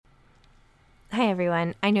Hi,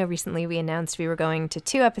 everyone. I know recently we announced we were going to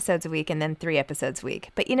 2 episodes a week and then 3 episodes a week.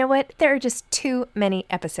 But you know what? There are just too many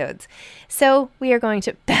episodes. So we are going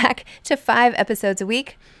back to 5 episodes a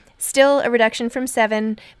week. Still a reduction from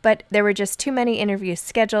 7, but there were just too many interviews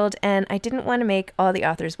scheduled, and I didn't want to make all the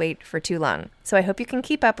authors wait for too long. So I hope you can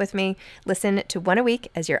keep up with me. Listen to 1 a week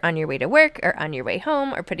as you're on your way to work or on your way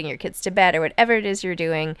home or putting your kids to bed or whatever it is you're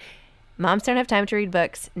doing. Moms Don't Have Time to Read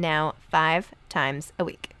Books, now 5 times a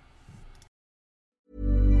week.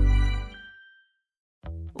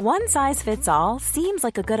 One size fits all seems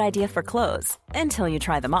like a good idea for clothes until you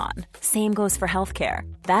try them on. Same goes for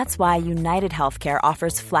healthcare. That's why United Healthcare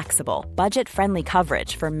offers flexible, budget-friendly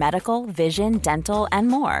coverage for medical, vision, dental, and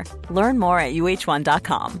more. Learn more at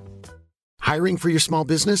uh1.com. Hiring for your small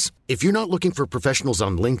business? If you're not looking for professionals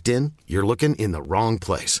on LinkedIn, you're looking in the wrong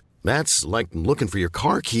place. That's like looking for your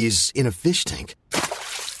car keys in a fish tank.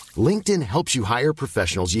 LinkedIn helps you hire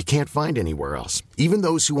professionals you can't find anywhere else, even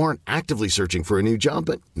those who aren't actively searching for a new job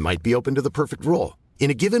but might be open to the perfect role.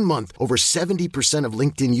 In a given month, over 70% of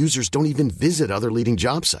LinkedIn users don't even visit other leading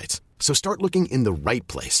job sites. So start looking in the right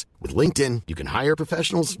place. With LinkedIn, you can hire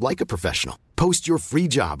professionals like a professional. Post your free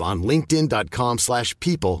job on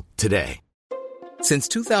linkedin.com/people today. Since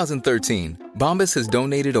 2013, Bombas has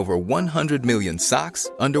donated over 100 million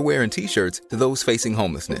socks, underwear, and T-shirts to those facing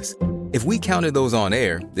homelessness. If we counted those on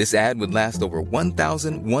air, this ad would last over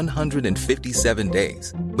 1,157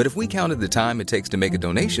 days. But if we counted the time it takes to make a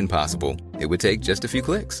donation possible, it would take just a few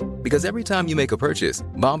clicks. Because every time you make a purchase,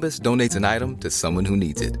 Bombas donates an item to someone who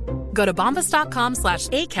needs it. Go to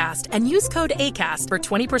bombas.com/ACAST and use code ACAST for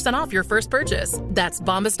 20% off your first purchase. That's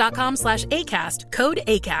bombas.com/ACAST, code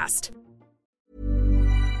ACAST.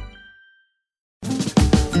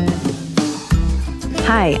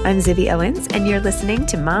 Hi, I'm Zibby Owens, and you're listening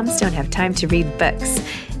to Moms Don't Have Time to Read Books.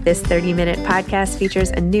 This 30-minute podcast features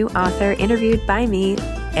a new author interviewed by me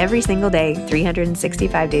every single day,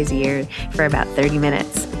 365 days a year, for about 30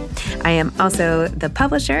 minutes. I am also the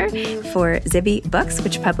publisher for Zibby Books,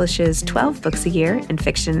 which publishes 12 books a year in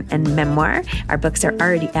fiction and memoir. Our books are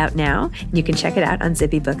already out now. You can check it out on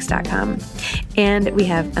zibbybooks.com. And we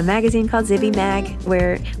have a magazine called Zibby Mag,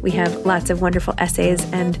 where we have lots of wonderful essays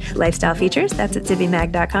and lifestyle features. That's at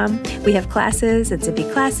zibbymag.com. We have classes at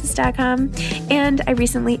zibbyclasses.com. And I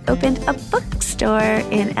recently opened a bookstore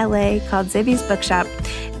in LA called Zibby's Bookshop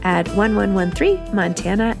at 1113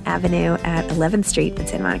 Montana Avenue at 11th Street in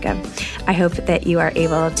Santa Monica. I hope that you are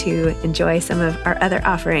able to enjoy some of our other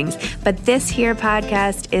offerings. But this here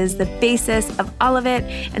podcast is the basis of all of it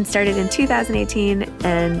and started in 2018.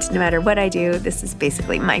 And no matter what I do, this is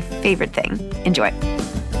basically my favorite thing. Enjoy.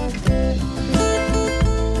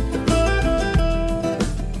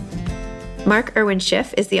 Mark Irwin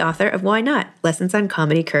Schiff is the author of Why Not? Lessons on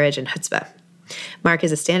Comedy, Courage, and Chutzpah. Mark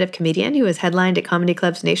is a stand-up comedian who has headlined at comedy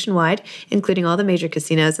clubs nationwide, including all the major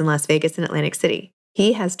casinos in Las Vegas and Atlantic City.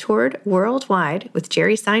 He has toured worldwide with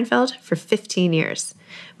Jerry Seinfeld for 15 years.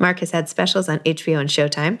 Mark has had specials on HBO and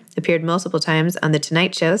Showtime, appeared multiple times on The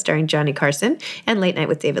Tonight Show starring Johnny Carson, and Late Night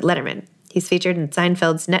with David Letterman. He's featured in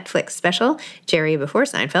Seinfeld's Netflix special, Jerry Before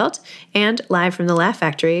Seinfeld, and Live from the Laugh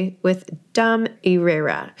Factory with Dom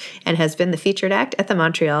Irrera, and has been the featured act at the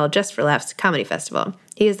Montreal Just for Laughs Comedy Festival.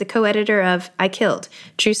 He is the co-editor of I Killed,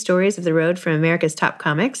 True Stories of the Road from America's Top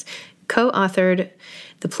Comics, co-authored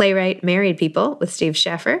The Playwright Married People with Steve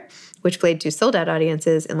Schaffer, which played to sold-out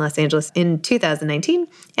audiences in Los Angeles in 2019,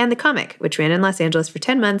 and The Comic, which ran in Los Angeles for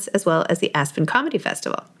 10 months, as well as the Aspen Comedy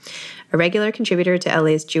Festival. A regular contributor to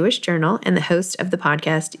LA's Jewish Journal and the host of the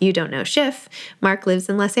podcast You Don't Know Schiff, Mark lives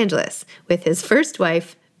in Los Angeles with his first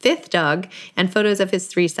wife, 5th dog, and photos of his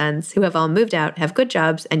 3 sons, who have all moved out, have good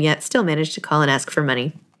jobs, and yet still manage to call and ask for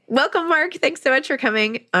money. Welcome, Mark. Thanks so much for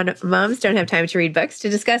coming on Moms Don't Have Time to Read Books to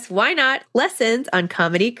discuss Why Not? Lessons on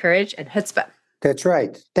Comedy, Courage, and Chutzpah. That's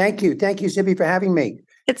right. Thank you. Thank you, Zibby, for having me.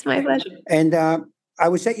 It's my pleasure. And I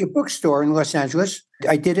was at your bookstore in Los Angeles.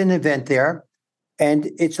 I did an event there, and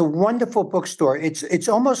it's a wonderful bookstore. It's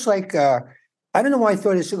almost like, I don't know why I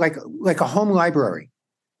thought it's like a home library.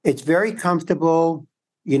 It's very comfortable.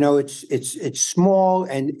 You know, it's small,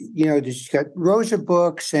 and, you know, there's got rows of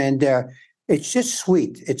books, and it's just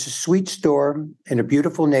sweet. It's a sweet store in a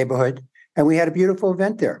beautiful neighborhood, and we had a beautiful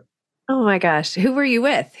event there. Oh my gosh. Who were you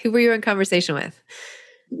with? Who were you in conversation with?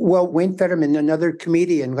 Well, Wayne Fetterman, another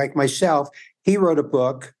comedian like myself, he wrote a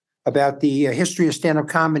book about the history of stand-up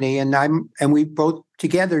comedy, and we both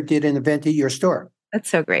together did an event at your store. That's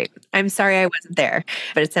so great. I'm sorry I wasn't there,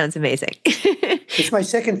 but it sounds amazing. It's my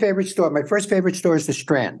second favorite store. My first favorite store is the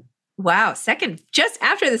Strand. Wow, second, just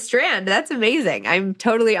after the Strand. That's amazing. I'm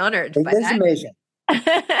totally honored by that. It is amazing.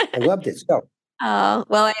 I loved it. So Oh,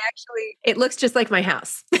 well, it looks just like my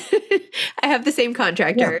house. I have the same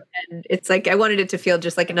contractor, and it's like I wanted it to feel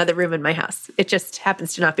just like another room in my house. It just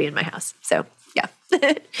happens to not be in my house. So, yeah.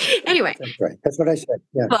 Anyway. That's right. That's what I said.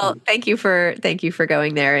 Yeah. Well, thank you for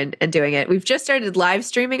going there and doing it. We've just started live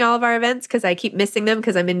streaming all of our events because I keep missing them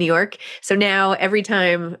because I'm in New York. So now every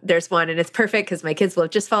time there's one, and it's perfect because my kids will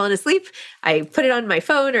have just fallen asleep, I put it on my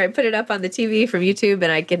phone or I put it up on the TV from YouTube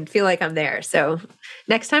and I can feel like I'm there. So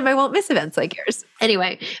next time I won't miss events like yours.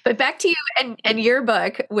 Anyway, but back to you and your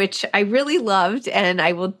book, which I really loved. And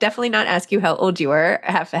I will definitely not ask you how old you were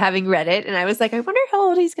having read it. And I was like, I wonder how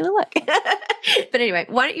old he's going to look. But anyway,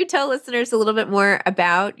 why don't you tell listeners a little bit more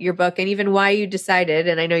about your book and even why you decided,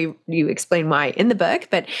 and I know you explain why in the book,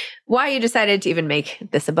 but why you decided to even make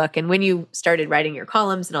this a book and when you started writing your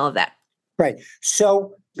columns and all of that. Right.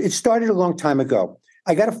 So it started a long time ago.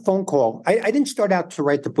 I got a phone call. I didn't start out to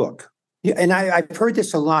write the book. And I've heard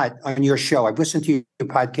this a lot on your show. I've listened to your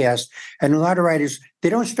podcast, and a lot of writers,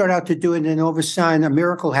 they don't start out to do it, and then all of a sudden a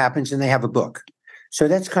miracle happens and they have a book. So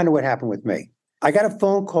that's kind of what happened with me. I got a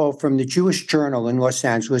phone call from the Jewish Journal in Los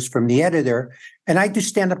Angeles from the editor, and I do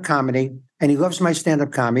stand-up comedy, and he loves my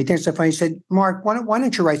stand-up comedy. He thinks it's funny. He said, Mark, why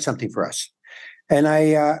don't you write something for us? And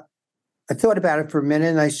I thought about it for a minute,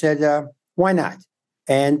 and I said, why not?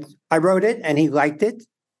 And I wrote it, and he liked it.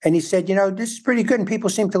 And he said, this is pretty good, and people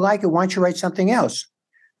seem to like it. Why don't you write something else?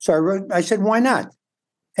 So I said, why not?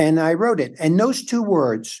 And I wrote it. And those two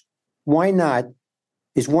words, why not,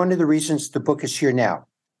 is one of the reasons the book is here now.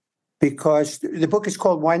 Because the book is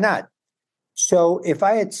called Why Not? So if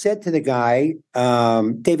I had said to the guy,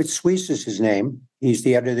 David Suisse is his name, he's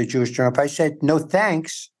the editor of the Jewish Journal, if I said, no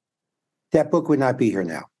thanks, that book would not be here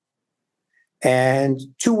now. And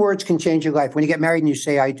two words can change your life. When you get married and you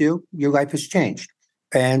say, I do, your life has changed.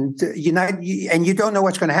 And you don't know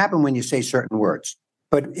what's going to happen when you say certain words.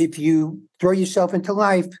 But if you throw yourself into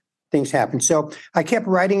life, things happen. So I kept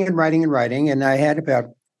writing and writing and writing, and I had about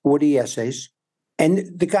 40 essays. And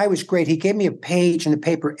the guy was great. He gave me a page in the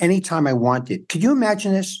paper anytime I wanted. Could you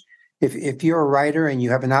imagine this? If you're a writer and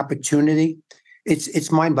you have an opportunity,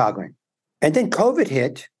 it's mind-boggling. And then COVID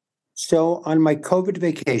hit. So on my COVID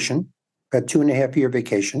vacation, a 2.5-year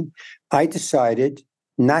vacation, I decided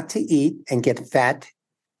not to eat and get fat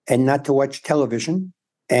and not to watch television.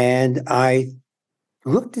 And I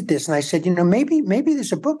looked at this and I said, maybe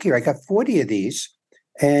there's a book here. I got 40 of these.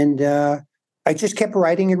 And I just kept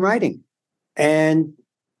writing and writing. And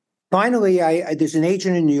finally, there's an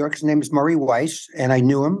agent in New York. His name is Murray Weiss, and I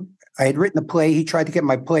knew him. I had written a play. He tried to get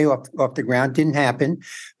my play off the ground. Didn't happen.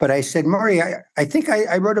 But I said, Murray, I think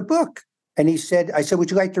I wrote a book. And I said,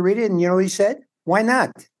 would you like to read it? And you know what he said? Why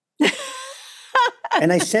not?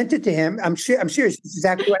 And I sent it to him. I'm serious. This is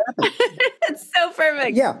exactly what happened. It's so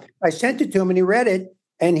perfect. Yeah. I sent it to him, and he read it.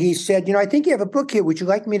 And he said, I think you have a book here. Would you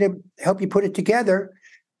like me to help you put it together?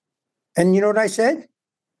 And you know what I said?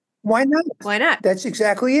 Why not? Why not? That's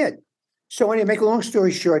exactly it. So anyway, make a long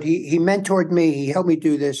story short, he mentored me. He helped me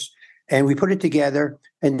do this, and we put it together.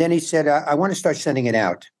 And then he said, I want to start sending it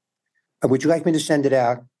out. Would you like me to send it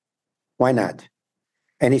out? Why not?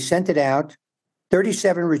 And he sent it out,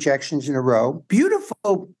 37 rejections in a row.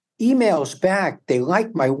 Beautiful emails back. They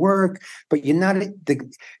liked my work, but you're not, they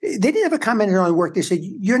didn't have a comment on work. They said,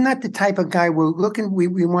 you're not the type of guy we're looking, we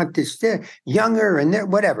want this younger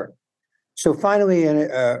and whatever. So finally,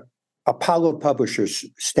 Apollo Publishers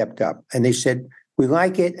stepped up and they said, we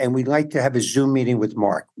like it and we'd like to have a Zoom meeting with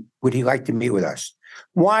Mark. Would he like to meet with us?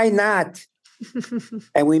 Why not?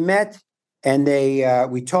 And we met and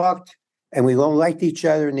we talked and we all liked each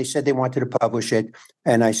other and they said they wanted to publish it.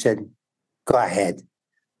 And I said, go ahead.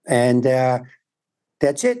 And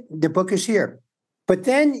that's it. The book is here. But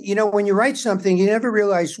then, when you write something, you never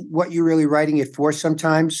realize what you're really writing it for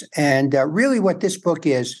sometimes. And really what this book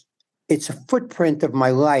is, it's a footprint of my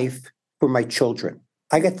life for my children.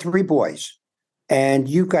 I got 3 boys, and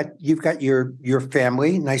you've got your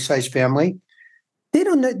family, nice sized family. They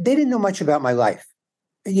didn't know much about my life.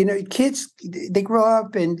 Kids, they grow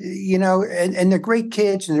up and they're great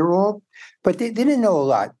kids and but they didn't know a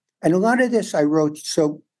lot. And a lot of this I wrote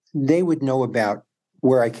so they would know about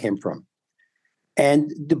where I came from.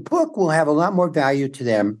 And the book will have a lot more value to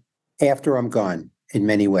them after I'm gone in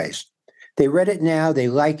many ways. They read it now, they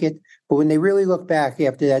like it. But when they really look back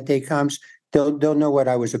after that day comes, they'll know what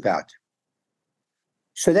I was about.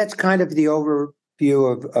 So that's kind of the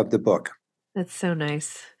overview of the book. That's so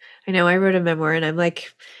nice. I know I wrote a memoir and I'm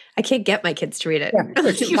like, I can't get my kids to read it. Yeah,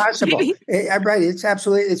 it's impossible. Right.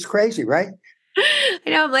 It's crazy, right? I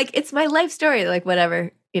know. I'm like, it's my life story. Like,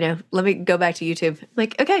 whatever, let me go back to YouTube. I'm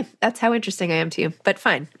like, okay, that's how interesting I am to you, but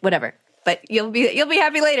fine, whatever. but you'll be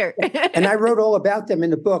happy later. And I wrote all about them in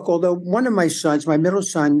the book. Although one of my sons, my middle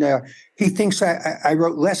son, he thinks I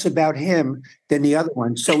wrote less about him than the other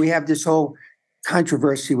one. So we have this whole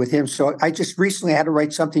controversy with him. So I just recently had to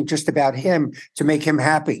write something just about him to make him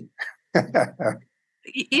happy.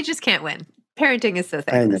 You just can't win. Parenting is so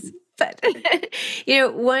thankless. But,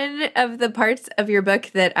 one of the parts of your book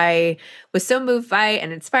that I was so moved by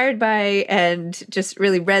and inspired by and just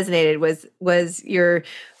really resonated was your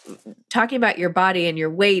talking about your body and your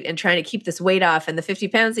weight and trying to keep this weight off and the 50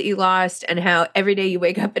 pounds that you lost and how every day you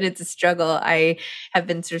wake up and it's a struggle. I have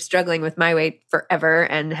been sort of struggling with my weight forever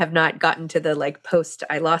and have not gotten to the post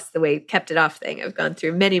I lost the weight, kept it off thing. I've gone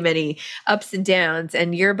through many, many ups and downs,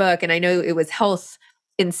 and your book, and I know it was health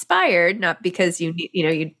inspired, not because you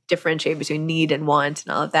differentiate between need and want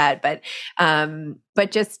and all of that,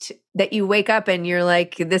 but just that you wake up and you're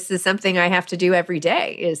like, this is something I have to do every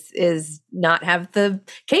day is not have the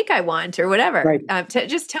cake I want or whatever. Right.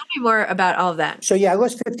 Just tell me more about all of that. So I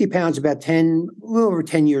lost 50 pounds about a little over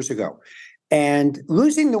 10 years ago. And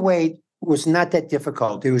losing the weight was not that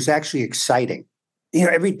difficult. It was actually exciting.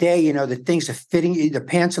 Every day, the things are fitting, the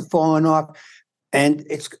pants are falling off. And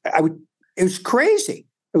it was crazy.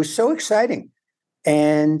 It was so exciting.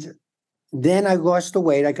 And then I lost the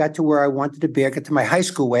weight. I got to where I wanted to be. I got to my high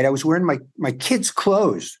school weight. I was wearing my kids'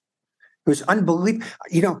 clothes. It was unbelievable.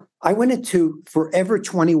 I went into Forever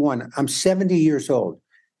 21. I'm 70 years old.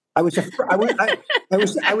 I was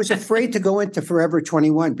afraid to go into Forever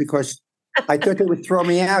 21 because I thought they would throw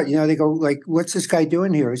me out. They go what's this guy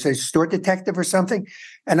doing here? Is he a store detective or something?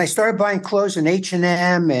 And I started buying clothes in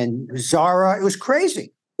H&M and Zara. It was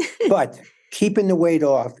crazy. But keeping the weight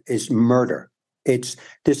off is murder. There's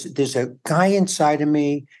a guy inside of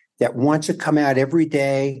me that wants to come out every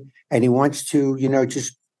day, and he wants to,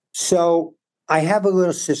 so I have a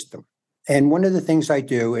little system. And one of the things I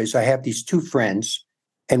do is I have these two friends,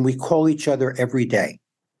 and we call each other every day,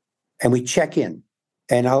 and we check in.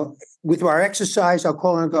 And with our exercise, I'll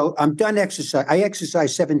call and go, I'm done exercise. I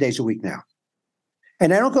exercise 7 days a week now.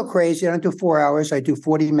 And I don't go crazy. I don't do 4 hours. I do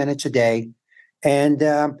 40 minutes a day. And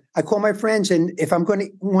I call my friends, and if I'm going to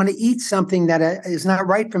want to eat something that is not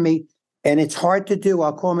right for me, and it's hard to do,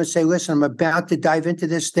 I'll call them and say, listen, I'm about to dive into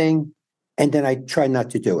this thing, and then I try not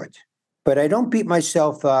to do it. But I don't beat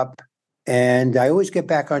myself up, and I always get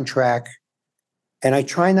back on track, and I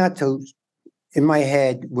try not to, in my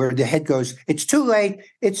head, where the head goes, it's too late,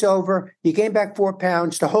 it's over, you gained back 4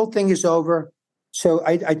 pounds, the whole thing is over. So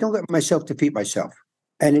I don't let myself defeat myself.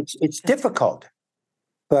 And it's difficult,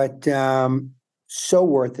 but so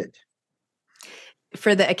worth it.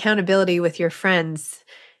 For the accountability with your friends,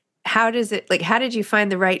 how did you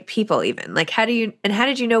find the right people even? How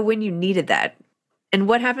did you know when you needed that? And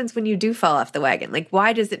what happens when you do fall off the wagon?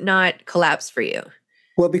 Why does it not collapse for you?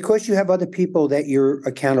 Well, because you have other people that you're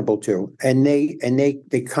accountable to, and they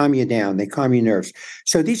calm you down, they calm your nerves.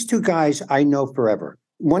 So these two guys I know forever.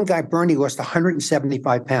 One guy, Bernie, lost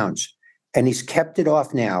 175 pounds, and he's kept it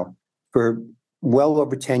off now for well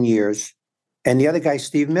over 10 years. And the other guy,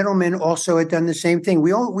 Steve Middleman, also had done the same thing.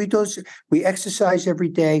 We exercise every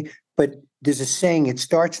day, but there's a saying, it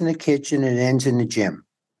starts in the kitchen and ends in the gym.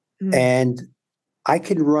 Mm. And I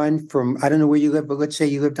could run from, I don't know where you live, but let's say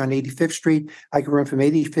you lived on 85th Street. I could run from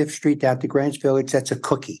 85th Street down to Greenwich Village. That's a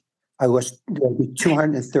cookie. I lost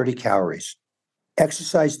 230 calories.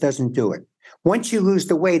 Exercise doesn't do it. Once you lose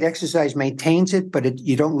the weight, exercise maintains it, but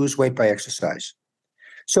you don't lose weight by exercise.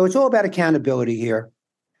 So it's all about accountability here.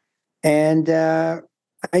 And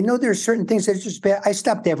I know there are certain things that are just bad. I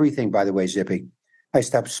stopped everything, by the way, Zippy. I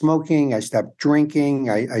stopped smoking. I stopped drinking.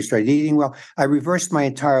 I started eating well. I reversed my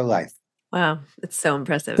entire life. Wow. It's so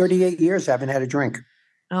impressive. 38 years, I haven't had a drink.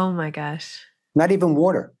 Oh, my gosh. Not even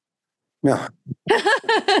water. No.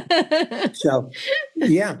 So,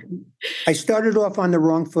 yeah, I started off on the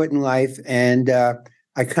wrong foot in life, and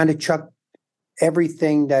I kind of chucked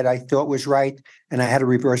everything that I thought was right, and I had to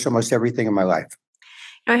reverse almost everything in my life.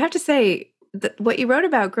 I have to say that what you wrote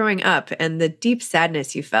about growing up and the deep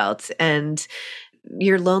sadness you felt and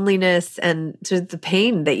your loneliness and sort of the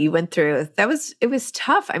pain that you went through, it was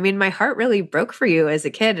tough. I mean, my heart really broke for you as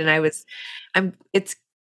a kid. And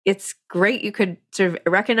it's great you could sort of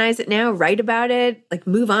recognize it now, write about it,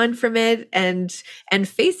 move on from it and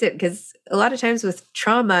face it. Because a lot of times with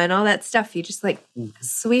trauma and all that stuff, you just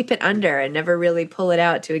sweep it under and never really pull it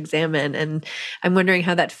out to examine. And I'm wondering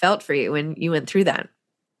how that felt for you when you went through that.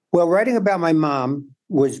 Well, writing about my mom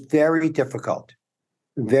was very difficult,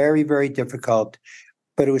 very, very difficult,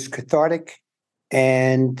 but it was cathartic.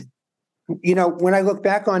 And, when I look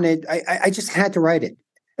back on it, I just had to write it.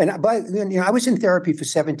 And I was in therapy for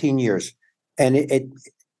 17 years, and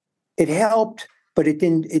it It helped, but it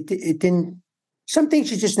didn't. It didn't. Some things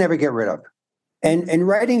you just never get rid of. And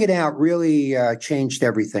writing it out really changed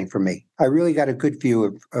everything for me. I really got a good view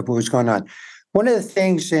of what was going on. One of the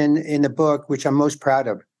things in the book, which I'm most proud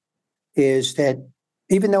of, is that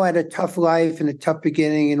even though I had a tough life and a tough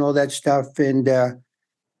beginning and all that stuff, and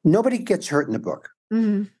nobody gets hurt in the book.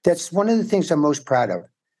 Mm-hmm. That's one of the things I'm most proud of.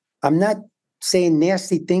 I'm not saying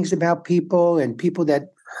nasty things about people and people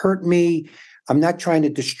that hurt me. I'm not trying to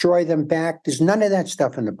destroy them back. There's none of that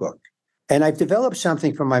stuff in the book. And I've developed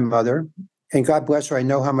something from my mother, and God bless her, I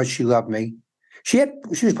know how much she loved me. She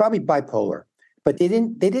was probably bipolar, but they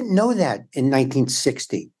didn't know that in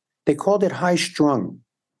 1960. They called it high strung.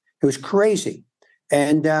 It was crazy.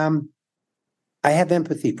 And I have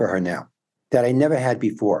empathy for her now that I never had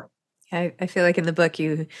before. I feel like in the book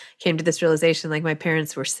you came to this realization, like my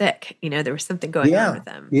parents were sick. You know, there was something going on with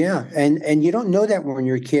them. Yeah, and you don't know that when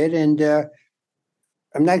you're a kid. And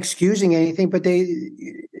I'm not excusing anything, but they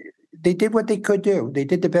did what they could do. They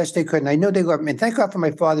did the best they could. And I know they loved me. And thank God for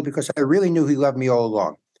my father, because I really knew he loved me all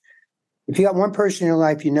along. If you got one person in your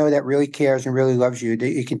life you know that really cares and really loves you,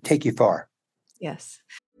 it can take you far. Yes.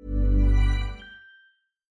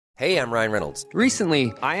 Hey, I'm Ryan Reynolds.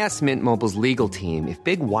 Recently, I asked Mint Mobile's legal team if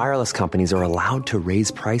big wireless companies are allowed to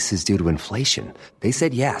raise prices due to inflation. They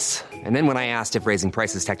said yes. And then when I asked if raising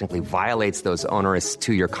prices technically violates those onerous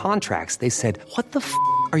 2-year contracts, they said, "What the f***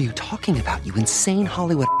 are you talking about, you insane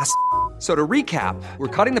Hollywood ass?" So to recap, we're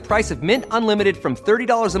cutting the price of Mint Unlimited from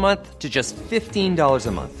 $30 a month to just $15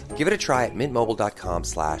 a month. Give it a try at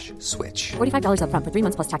mintmobile.com/switch. $45 up front for 3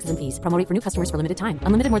 months plus taxes and fees. Promo rate for new customers for limited time.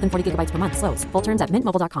 Unlimited more than 40 gigabytes per month. Slows full terms at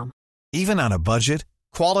mintmobile.com. Even on a budget,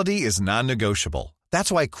 quality is non-negotiable.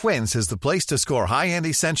 That's why Quince is the place to score high-end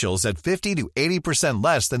essentials at 50 to 80%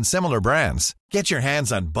 less than similar brands. Get your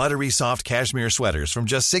hands on buttery soft cashmere sweaters from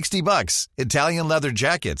just $60, Italian leather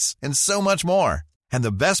jackets, and so much more. And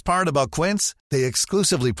the best part about Quince, they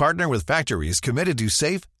exclusively partner with factories committed to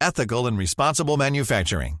safe, ethical, and responsible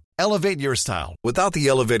manufacturing. Elevate your style without the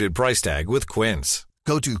elevated price tag with Quince.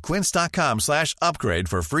 Go to quince.com/upgrade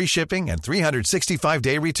for free shipping and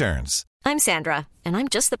 365-day returns. I'm Sandra, and I'm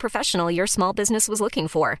just the professional your small business was looking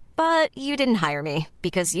for. But you didn't hire me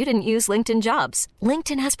because you didn't use LinkedIn Jobs.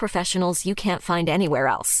 LinkedIn has professionals you can't find anywhere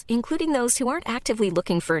else, including those who aren't actively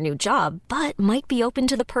looking for a new job, but might be open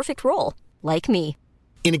to the perfect role, like me.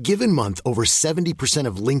 In a given month, over 70%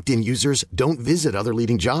 of LinkedIn users don't visit other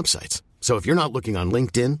leading job sites. So if you're not looking on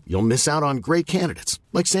LinkedIn, you'll miss out on great candidates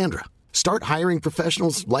like Sandra. Start hiring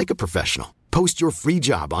professionals like a professional. Post your free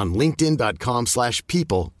job on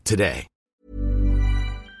linkedin.com/people today.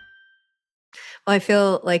 Well, I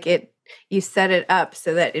feel like you set it up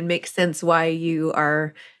so that it makes sense why you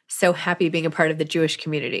are so happy being a part of the Jewish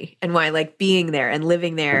community, and why like being there and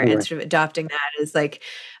living there and sort of adopting that as like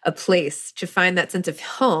a place to find that sense of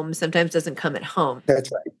home sometimes doesn't come at home.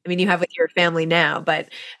 That's right. I mean, you have with your family now, but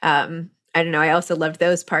I don't know. I also loved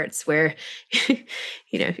those parts where,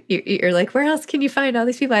 you're like, where else can you find all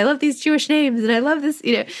these people? I love these Jewish names and I love this,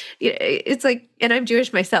 it's like, and I'm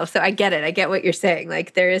Jewish myself. So I get it. I get what you're saying.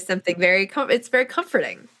 Like there is something it's very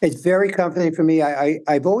comforting. It's very comforting for me.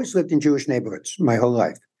 I've always lived in Jewish neighborhoods my whole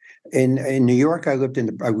life. In New York, I grew up in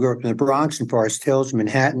the Bronx and Forest Hills,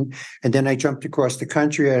 Manhattan. And then I jumped across the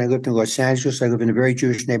country and I lived in Los Angeles. I live in a very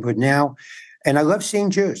Jewish neighborhood now. And I love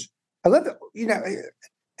seeing Jews. I love it,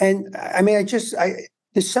 and I mean,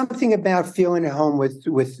 there's something about feeling at home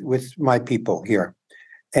with my people here.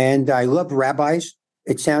 And I love rabbis.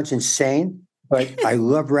 It sounds insane, but I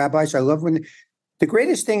love rabbis. I love the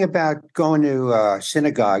greatest thing about going to a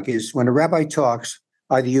synagogue is when a rabbi talks,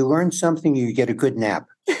 either you learn something or you get a good nap.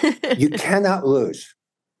 You cannot lose.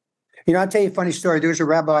 I'll tell you a funny story. There was a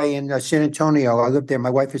rabbi in San Antonio. I lived there. My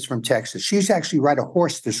wife is from Texas. She used to actually ride a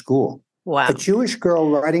horse to school. Wow. A Jewish girl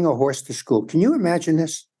riding a horse to school. Can you imagine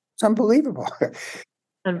this? It's unbelievable.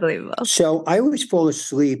 Unbelievable. So I always fall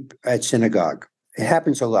asleep at synagogue. It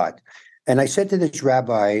happens a lot. And I said to this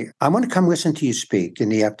rabbi, I want to come listen to you speak in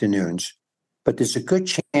the afternoons, but there's a good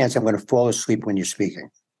chance I'm going to fall asleep when you're speaking.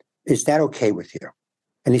 Is that okay with you?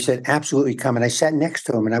 And he said, absolutely come. And I sat next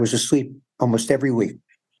to him and I was asleep almost every week.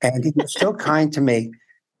 And he was so kind to me.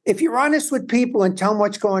 If you're honest with people and tell them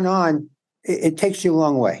what's going on, it takes you a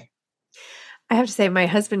long way. I have to say, my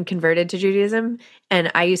husband converted to Judaism, and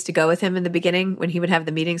I used to go with him in the beginning when he would have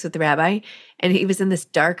the meetings with the rabbi, and he was in this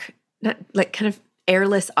dark, not like kind of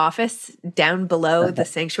airless office down below the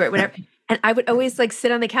sanctuary, whatever. And I would always like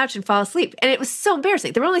sit on the couch and fall asleep. And it was so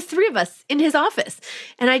embarrassing. There were only 3 of us in his office.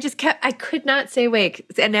 And I could not stay awake.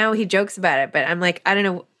 And now he jokes about it, but I'm like, I don't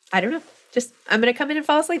know. I'm going to come in and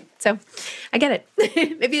fall asleep. So I get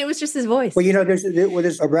it. Maybe it was just his voice. Well,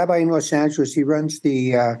 there's a rabbi in Los Angeles. He runs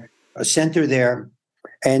the center there,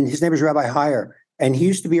 and his name is Rabbi Heyer. And he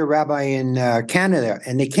used to be a rabbi in Canada.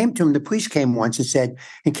 And they came to him, the police came once and said,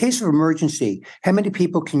 in case of emergency, how many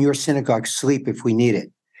people can your synagogue sleep if we need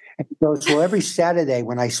it? And he goes, well, every Saturday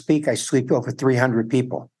when I speak, I sleep over 300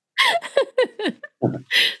 people.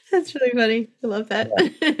 That's really funny. I love that.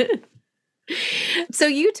 Yeah. So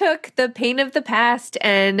you took the pain of the past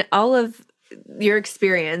and all of your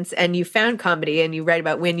experience and you found comedy, and you write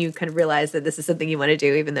about when you kind of realized that this is something you want to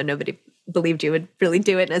do, even though nobody believed you would really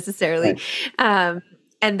do it necessarily. Right.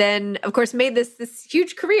 And then, of course, made this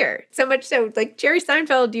huge career. So much so, like Jerry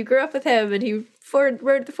Seinfeld, you grew up with him, and he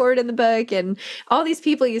wrote the forward in the book, and all these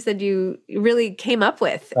people you said you really came up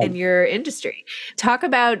with in your industry. Talk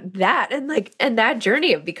about that and that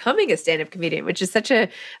journey of becoming a stand-up comedian, which is such a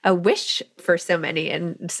wish for so many,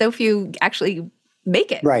 and so few actually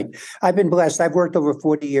make it. Right. I've been blessed. I've worked over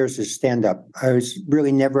 40 years as stand-up. I was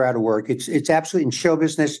really never out of work. It's absolutely, in show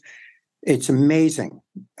business, it's amazing.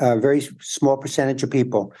 A very small percentage of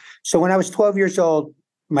people. So when I was 12 years old,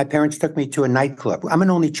 my parents took me to a nightclub. I'm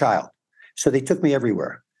an only child. So they took me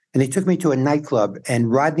everywhere. And they took me to a nightclub,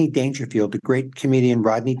 and Rodney Dangerfield, the great comedian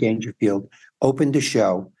Rodney Dangerfield, opened the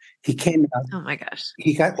show. He came out. Oh my gosh.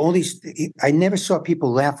 He got all these, I never saw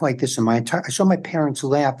people laugh like this I saw my parents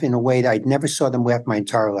laugh in a way that I'd never saw them laugh my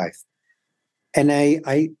entire life. And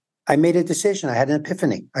I made a decision. I had an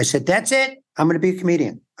epiphany. I said, that's it. I'm going to be a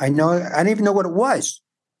comedian. I didn't even know what it was.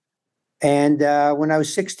 And when I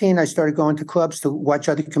was 16, I started going to clubs to watch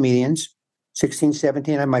other comedians. 16,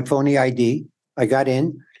 17, I had my phony ID. I got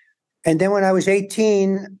in. And then when I was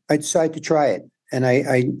 18, I decided to try it. And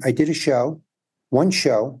I did one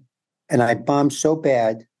show, and I bombed so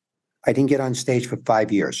bad, I didn't get on stage for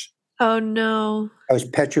 5 years. Oh, no. I was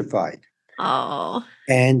petrified. Oh.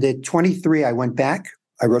 And at 23, I went back.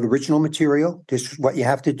 I wrote original material. This is what you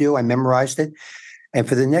have to do. I memorized it. And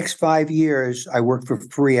for the next 5 years, I worked for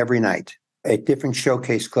free every night at different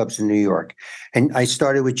showcase clubs in New York. And I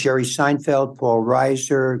started with Jerry Seinfeld, Paul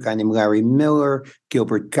Reiser, a guy named Larry Miller,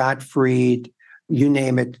 Gilbert Gottfried, you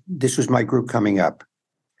name it. This was my group coming up.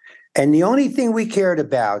 And the only thing we cared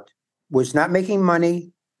about was not making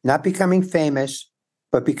money, not becoming famous,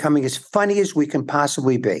 but becoming as funny as we can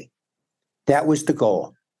possibly be. That was the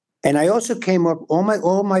goal. And I also came up,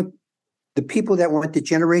 the people that went the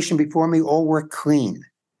generation before me all worked clean.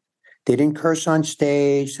 They didn't curse on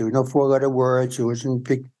stage. There were no 4-letter words. There wasn't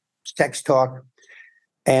big sex talk.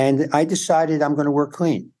 And I decided I'm going to work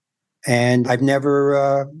clean. And I've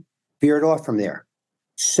never veered off from there.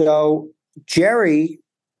 So Jerry,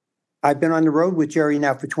 I've been on the road with Jerry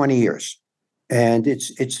now for 20 years. And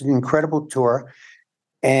it's an incredible tour.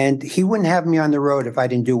 And he wouldn't have me on the road if I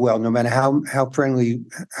didn't do well, no matter how friendly,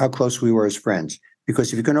 how close we were as friends. Because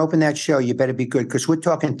if you're going to open that show, you better be good. Because we're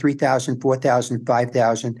talking 3,000, 4,000,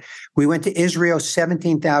 5,000. We went to Israel,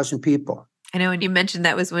 17,000 people. I know, and you mentioned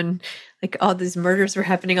that was when like all these murders were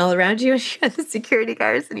happening all around you, and you had the security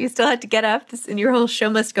guards, and you still had to get up in your whole show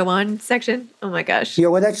must go on section. Oh my gosh. Yeah,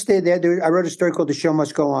 well, that's I wrote a story called The Show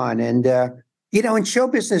Must Go On. And, in show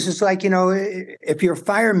business, it's like, if you're a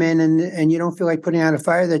fireman and you don't feel like putting out a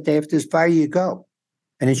fire that day, if there's fire, you go.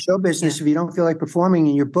 And in show business, if you don't feel like performing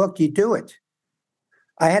in your book, you do it.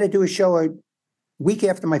 I had to do a show a week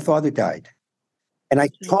after my father died. And I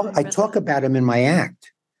talk about him in my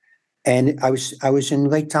act. And I was in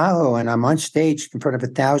Lake Tahoe, and I'm on stage in front of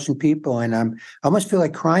 1,000 people, and I almost feel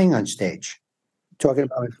like crying on stage, talking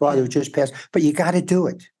about my father who just passed. But you got to do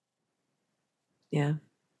it. Yeah.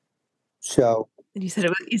 So. And you said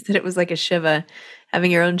it was like a shiva,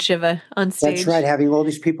 having your own shiva on stage. That's right, having all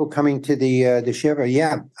these people coming to the shiva.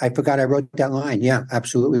 Yeah, I forgot I wrote that line. Yeah,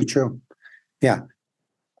 absolutely true. Yeah.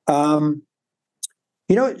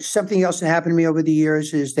 Something else that happened to me over the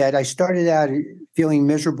years is that I started out feeling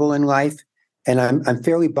miserable in life, and I'm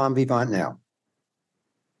fairly bon vivant now.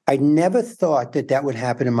 I never thought that would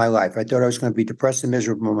happen in my life. I thought I was going to be depressed and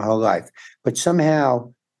miserable my whole life. But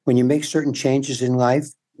somehow, when you make certain changes in life,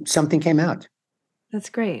 something came out. That's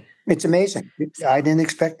great. It's amazing. I didn't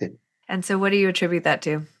expect it. And so what do you attribute that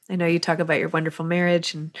to? I know you talk about your wonderful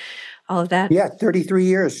marriage and all of that. Yeah, 33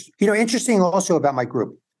 years. Interesting also about my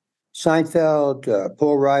group. Seinfeld,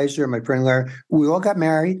 Paul Reiser, my friend Larry, we all got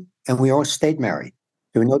married and we all stayed married.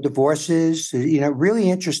 There were no divorces. Really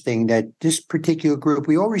interesting that this particular group,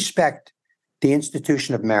 we all respect the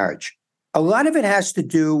institution of marriage. A lot of it has to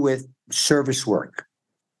do with service work.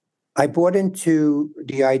 I bought into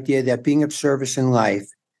the idea that being of service in life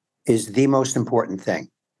is the most important thing.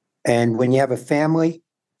 And when you have a family,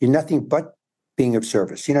 you're nothing but being of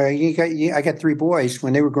service. I got 3 boys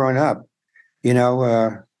when they were growing up, and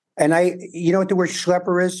what the word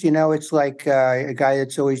schlepper is? It's like a guy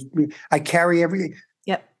that's always, I carry everything.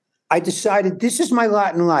 Yep. I decided this is my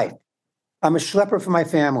lot in life. I'm a schlepper for my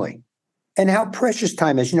family. And how precious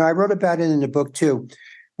time is. I wrote about it in the book too.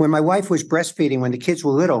 When my wife was breastfeeding, when the kids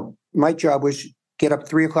were little, my job was get up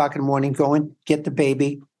 3 o'clock in the morning, go in, get the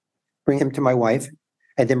baby, bring him to my wife,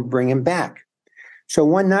 and then bring him back. So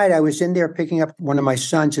one night I was in there picking up one of my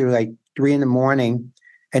sons at like 3 a.m.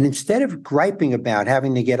 And instead of griping about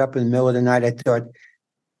having to get up in the middle of the night, I thought,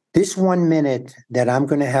 this 1 minute that I'm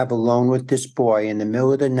going to have alone with this boy in the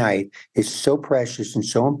middle of the night is so precious and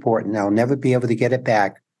so important. I'll never be able to get it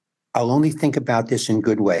back. I'll only think about this in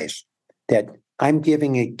good ways, that I'm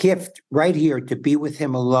giving a gift right here to be with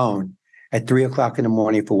him alone at 3 o'clock in the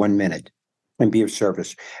morning for 1 minute and be of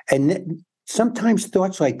service. And sometimes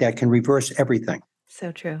thoughts like that can reverse everything.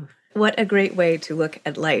 So true. What a great way to look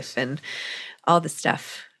at life and all the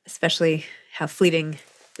stuff, especially how fleeting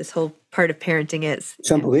this whole part of parenting is.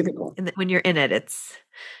 It's unbelievable. And when you're in it,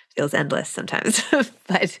 feels endless sometimes.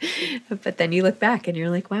 but then you look back and you're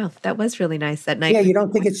like, wow, that was really nice that night. Yeah, you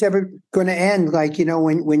don't think it's ever going to end. Like,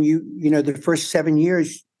 when you the first 7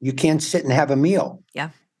 years, you can't sit and have a meal.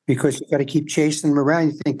 Yeah. Because you've got to keep chasing them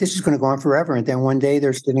around. You think this is going to go on forever. And then one day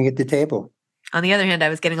they're sitting at the table. On the other hand, I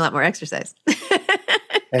was getting a lot more exercise.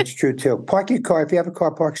 That's true too. Park your car. If you have a car,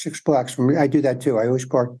 park 6 blocks from me. I do that too. I always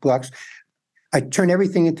park blocks. I turn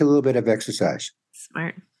everything into a little bit of exercise.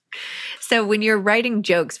 Smart. So when you're writing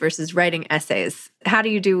jokes versus writing essays, how do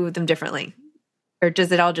you do them differently? Or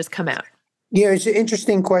does it all just come out? Yeah, it's an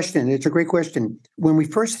interesting question. It's a great question. When we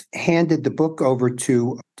first handed the book over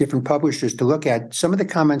to different publishers to look at, some of the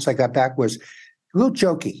comments I got back was a little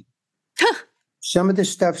jokey. Some of the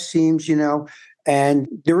stuff seems, and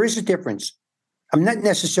there is a difference. I'm not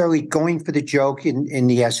necessarily going for the joke in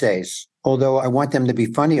the essays, although I want them to be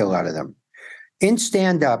funny, a lot of them. In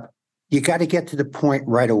stand-up, you got to get to the point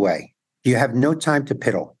right away. You have no time to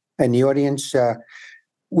piddle. And the audience,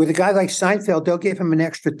 with a guy like Seinfeld, they'll give him an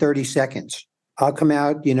extra 30 seconds. I'll come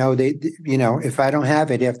out, if I don't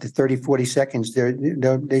have it after 30, 40 seconds,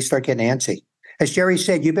 they start getting antsy. As Jerry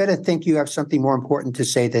said, you better think you have something more important to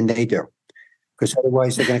say than they do, because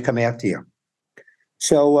otherwise they're going to come after you.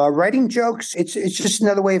 So writing jokes, it's just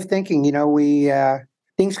another way of thinking.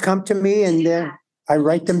 Things come to me and I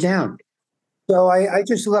write them down. So I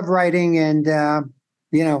just love writing, and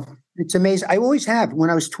it's amazing. I always have. When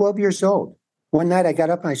I was 12 years old, one night I got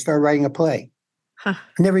up and I started writing a play. Huh.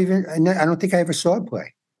 I don't think I ever saw a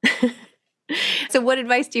play. So what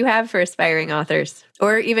advice do you have for aspiring authors,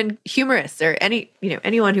 or even humorists, or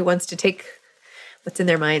anyone who wants to take what's in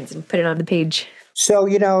their minds and put it on the page? So,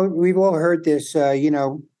 we've all heard this,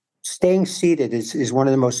 staying seated is one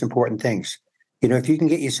of the most important things. If you can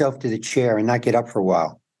get yourself to the chair and not get up for a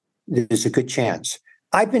while, there's a good chance.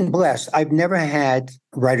 I've been blessed. I've never had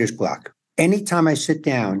writer's block. Anytime I sit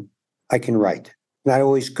down, I can write. Not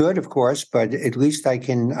always good, of course, but at least I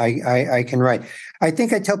can write. I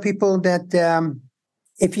think I tell people that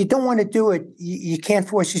if you don't want to do it, you can't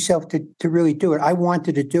force yourself to really do it. I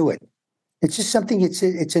wanted to do it. It's just something, it's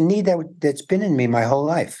a need that's been in me my whole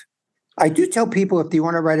life. I do tell people, if you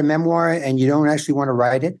want to write a memoir and you don't actually want to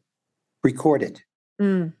write it, record it.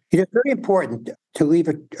 Mm. It's very important to leave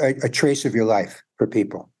a trace of your life for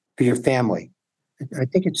people, for your family. I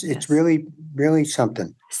think it's really, really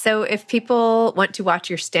something. So if people want to watch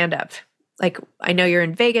your stand-up, like I know you're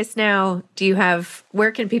in Vegas now,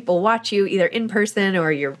 where can people watch you, either in person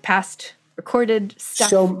or your past recorded stuff?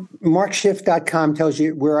 So markschiff.com tells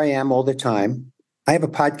you where I am all the time. I have a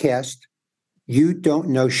podcast, You Don't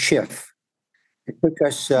Know Schiff. It took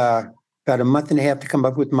us about a month and a half to come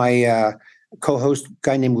up with my co-host, a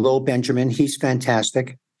guy named Lowell Benjamin. He's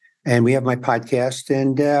fantastic. And we have my podcast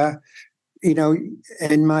and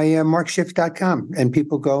my markschiff.com. And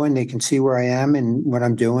people go and they can see where I am and what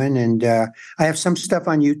I'm doing. And I have some stuff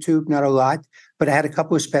on YouTube, not a lot, but I had a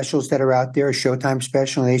couple of specials that are out there, a Showtime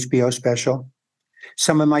special, an HBO special.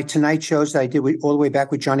 Some of my Tonight shows that I did all the way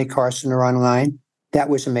back with Johnny Carson are online. That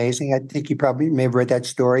was amazing. I think you probably may have read that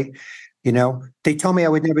story. They told me I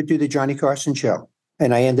would never do the Johnny Carson show,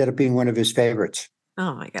 and I ended up being one of his favorites.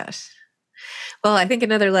 Oh my gosh. Well, I think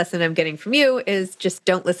another lesson I'm getting from you is just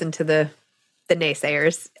don't listen to the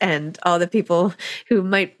naysayers and all the people who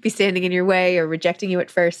might be standing in your way or rejecting you at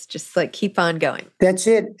first. Just keep on going. That's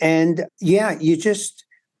it. And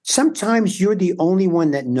sometimes you're the only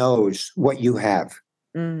one that knows what you have.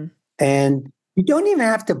 Mm. And you don't even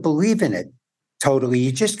have to believe in it totally.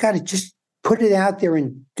 You just got to just put it out there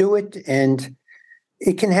and do it. And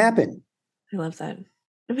it can happen. I love that.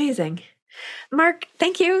 Amazing. Mark,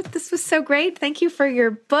 thank you. This was so great. Thank you for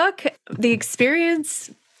your book, the experience,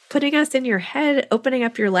 putting us in your head, opening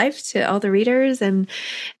up your life to all the readers. And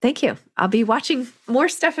thank you. I'll be watching more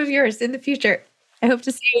stuff of yours in the future. I hope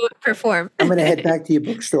to see you perform. I'm going to head back to your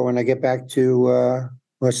bookstore when I get back to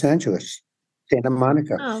Los Angeles, Santa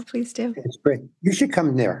Monica. Oh, please do. It's great. You should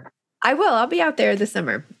come there. I will. I'll be out there this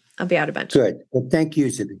summer. I'll be out a bunch. Good. Well, thank you,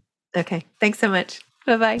 Zibby. Okay. Thanks so much.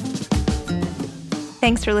 Bye-bye.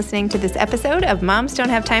 Thanks for listening to this episode of Moms Don't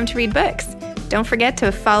Have Time to Read Books. Don't forget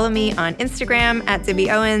to follow me on Instagram at Zibby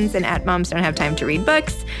Owens and at Moms Don't Have Time to Read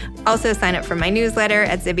Books. Also sign up for my newsletter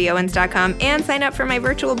at zibbyowens.com and sign up for my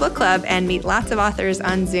virtual book club and meet lots of authors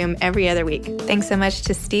on Zoom every other week. Thanks so much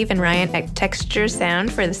to Steve and Ryan at Texture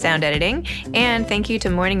Sound for the sound editing. And thank you to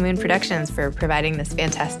Morning Moon Productions for providing this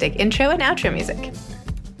fantastic intro and outro music.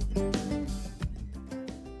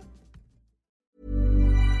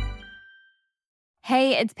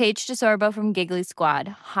 Hey, it's Paige DeSorbo from Giggly Squad.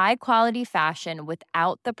 High quality fashion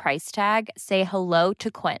without the price tag. Say hello to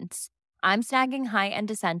Quince. I'm snagging high-end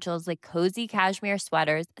essentials like cozy cashmere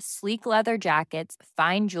sweaters, sleek leather jackets,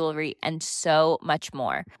 fine jewelry, and so much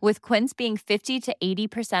more. With Quince being 50 to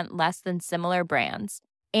 80% less than similar brands.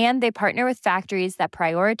 And they partner with factories that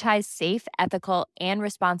prioritize safe, ethical, and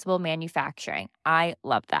responsible manufacturing. I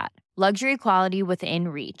love that. Luxury quality within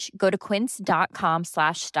reach. Go to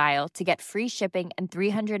quince.com/style to get free shipping and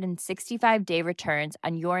 365-day returns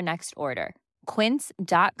on your next order.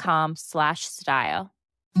 Quince.com/style.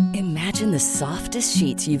 Imagine the softest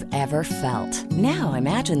sheets you've ever felt. Now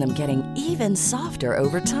imagine them getting even softer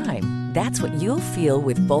over time. That's what you'll feel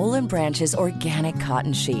with Boll & Branch's organic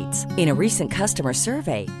cotton sheets. In a recent customer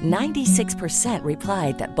survey, 96%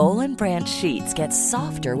 replied that Boll & Branch sheets get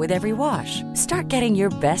softer with every wash. Start getting your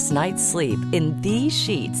best night's sleep in these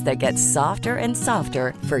sheets that get softer and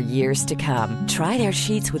softer for years to come. Try their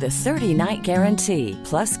sheets with a 30-night guarantee.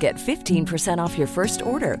 Plus, get 15% off your first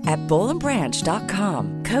order at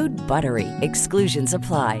bollandbranch.com. Code BUTTERY. Exclusions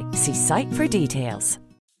apply. See site for details.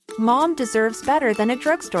 Mom deserves better than a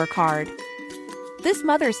drugstore card. This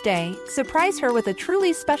Mother's Day, surprise her with a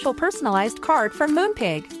truly special personalized card from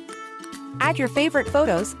Moonpig. Add your favorite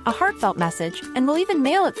photos, a heartfelt message, and we'll even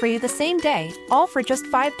mail it for you the same day, all for just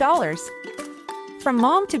 $5. From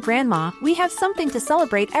mom to grandma, we have something to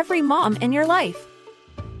celebrate every mom in your life.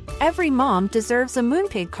 Every mom deserves a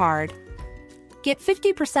Moonpig card. Get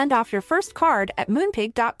 50% off your first card at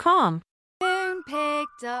moonpig.com.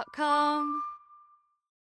 Moonpig.com